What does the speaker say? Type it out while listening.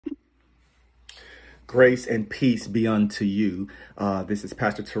Grace and peace be unto you. This is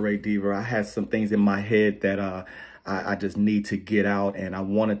Pastor Teray Deaver. I had some things in my head that I just need to get out, and I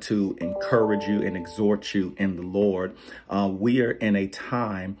wanted to encourage you and exhort you in the Lord. We are in a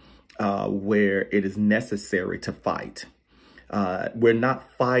time where it is necessary to fight. We're not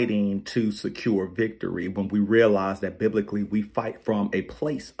fighting to secure victory when we realize that biblically we fight from a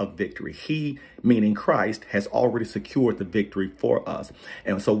place of victory. He, meaning Christ, has already secured the victory for us.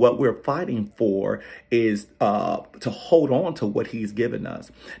 And so what we're fighting for is to hold on to what he's given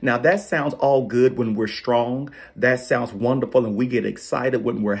us. Now, that sounds all good when we're strong. That sounds wonderful, and we get excited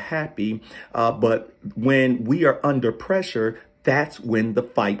when we're happy. But when we are under pressure, that's when the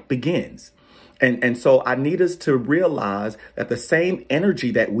fight begins. And so I need us to realize that the same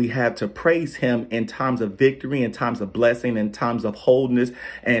energy that we have to praise him in times of victory, in times of blessing, in times of wholeness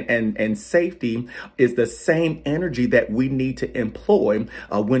and safety is the same energy that we need to employ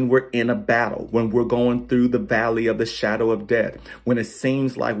when we're in a battle, when we're going through the valley of the shadow of death, when it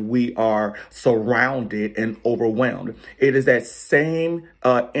seems like we are surrounded and overwhelmed. It is that same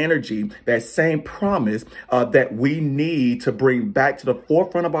energy, that same promise that we need to bring back to the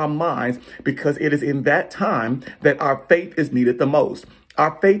forefront of our minds, because it is in that time that our faith is needed the most.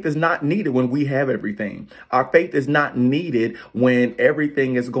 Our faith is not needed when we have everything. Our faith is not needed when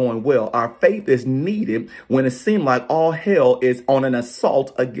everything is going well. Our faith is needed when it seems like all hell is on an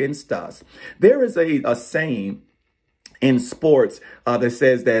assault against us. There is a saying in sports that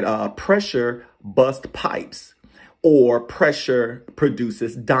says that pressure busts pipes, or pressure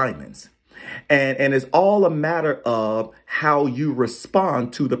produces diamonds. And it's all a matter of how you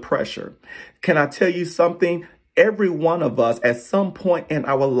respond to the pressure. Can I tell you something? Every one of us at some point in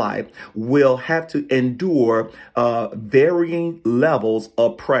our life will have to endure varying levels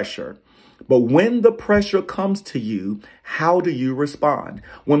of pressure. But when the pressure comes to you, how do you respond?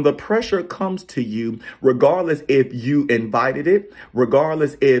 When the pressure comes to you, regardless if you invited it,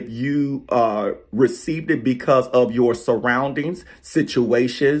 regardless if you received it because of your surroundings,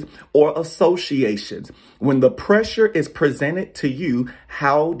 situations, or associations, when the pressure is presented to you,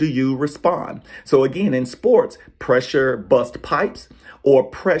 how do you respond? So again, in sports, pressure busts pipes, or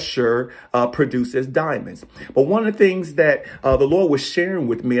pressure produces diamonds. But one of the things that the Lord was sharing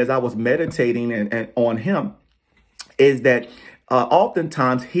with me as I was meditating and on him is that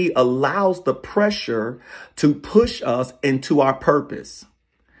oftentimes he allows the pressure to push us into our purpose.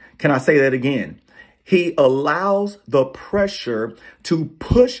 Can I say that again? He allows the pressure to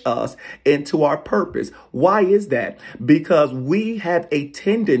push us into our purpose. Why is that? Because we have a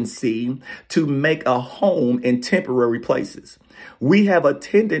tendency to make a home in temporary places. We have a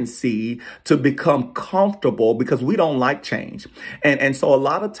tendency to become comfortable because we don't like change. And so a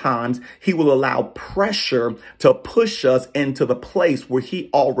lot of times he will allow pressure to push us into the place where he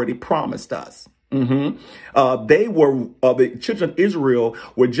already promised us. The children of Israel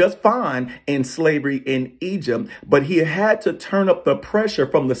were just fine in slavery in Egypt, but he had to turn up the pressure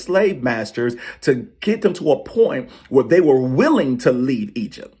from the slave masters to get them to a point where they were willing to leave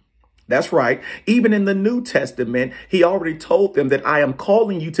Egypt. That's right. Even in the New Testament, he already told them that I am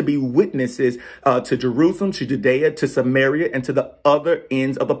calling you to be witnesses to Jerusalem, to Judea, to Samaria, and to the other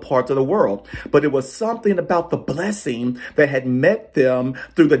ends of the parts of the world. But it was something about the blessing that had met them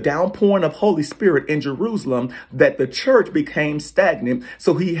through the downpouring of Holy Spirit in Jerusalem that the church became stagnant.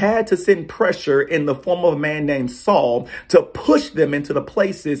 So he had to send pressure in the form of a man named Saul to push them into the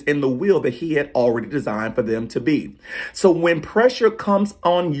places in the will that he had already designed for them to be. So when pressure comes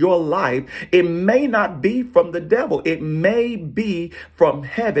on your life, it may not be from the devil. It may be from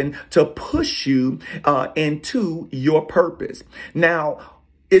heaven to push you into your purpose. Now,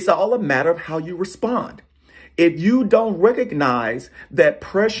 it's all a matter of how you respond. If you don't recognize that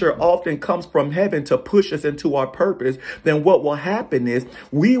pressure often comes from heaven to push us into our purpose, then what will happen is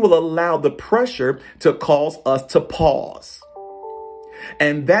we will allow the pressure to cause us to pause.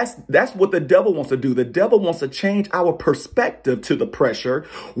 And that's what the devil wants to do. The devil wants to change our perspective to the pressure,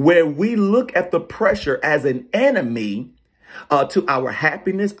 where we look at the pressure as an enemy to our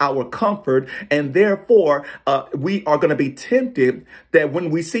happiness, our comfort, and therefore we are going to be tempted that when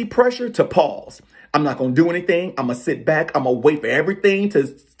we see pressure to pause. I'm not going to do anything. I'm going to sit back. I'm going to wait for everything to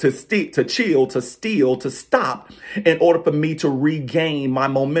chill, to steal, to stop in order for me to regain my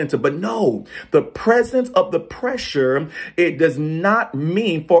momentum. But no, the presence of the pressure, it does not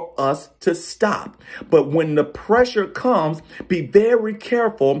mean for us to stop. But when the pressure comes, be very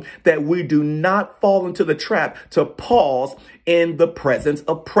careful that we do not fall into the trap to pause in the presence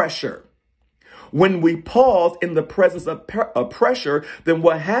of pressure. When we pause in the presence of pressure, then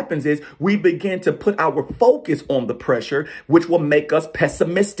what happens is we begin to put our focus on the pressure, which will make us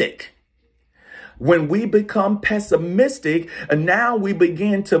pessimistic. When we become pessimistic, and now we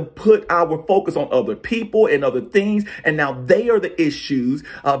begin to put our focus on other people and other things, and now they are the issues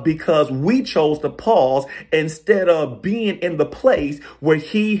because we chose to pause instead of being in the place where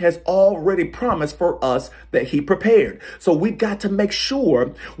he has already promised for us that he prepared. So we've got to make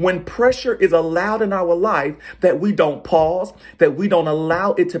sure when pressure is allowed in our life that we don't pause, that we don't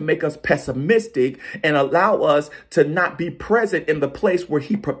allow it to make us pessimistic and allow us to not be present in the place where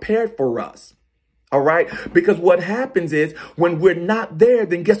he prepared for us. All right. Because what happens is when we're not there,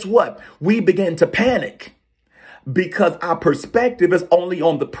 then guess what? We begin to panic because our perspective is only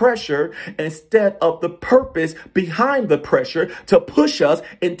on the pressure instead of the purpose behind the pressure to push us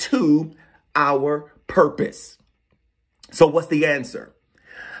into our purpose. So what's the answer?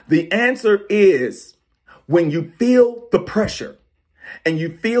 The answer is when you feel the pressure and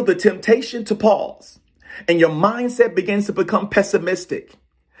you feel the temptation to pause and your mindset begins to become pessimistic,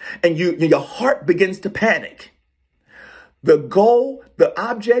 and your heart begins to panic. The goal, the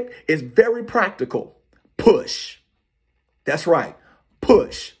object is very practical. Push. That's right.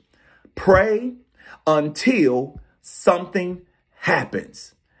 Push. Pray until something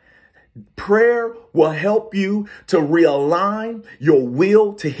happens. Prayer will help you to realign your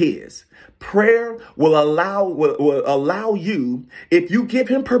will to his. Prayer will allow you, if you give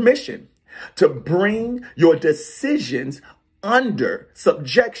him permission, to bring your decisions under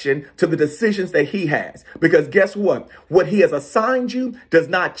subjection to the decisions that he has. Because guess what? What he has assigned you does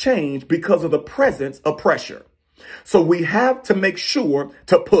not change because of the presence of pressure. So we have to make sure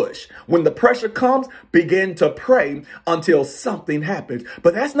to push. When the pressure comes, begin to pray until something happens.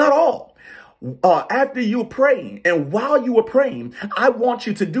 But that's not all. After you're praying and while you are praying, I want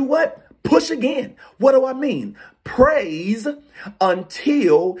you to do what? Push again. What do I mean? Praise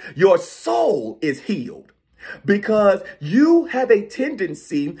until your soul is healed. Because you have a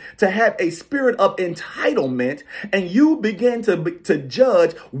tendency to have a spirit of entitlement, and you begin to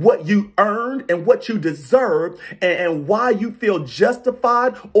judge what you earned and what you deserve and why you feel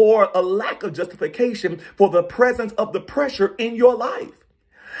justified or a lack of justification for the presence of the pressure in your life.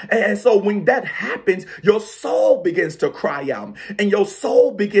 And so when that happens, your soul begins to cry out, and your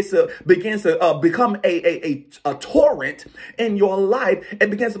soul begins to become a torrent in your life. It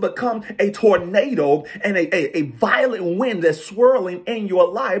begins to become a tornado and a violent wind that's swirling in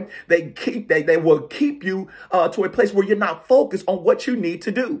your life. They will keep you to a place where you're not focused on what you need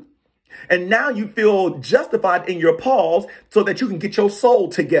to do. And now you feel justified in your pause so that you can get your soul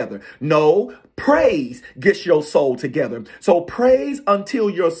together. No, praise gets your soul together. So praise until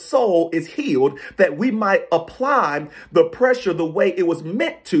your soul is healed, that we might apply the pressure the way it was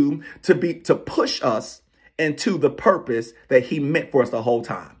meant to push us into the purpose that he meant for us the whole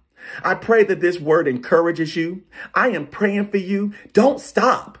time. I pray that this word encourages you. I am praying for you. Don't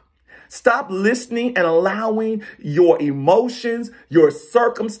stop. Stop listening and allowing your emotions, your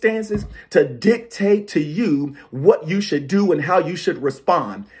circumstances to dictate to you what you should do and how you should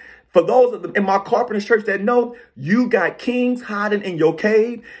respond. For those in my Carpenters Church that know, you got kings hiding in your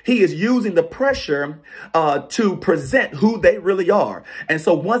cave. He is using the pressure to present who they really are. And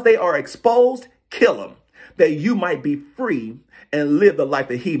so once they are exposed, kill them, that you might be free and live the life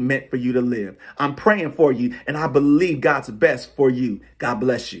that he meant for you to live. I'm praying for you, and I believe God's best for you. God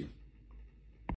bless you.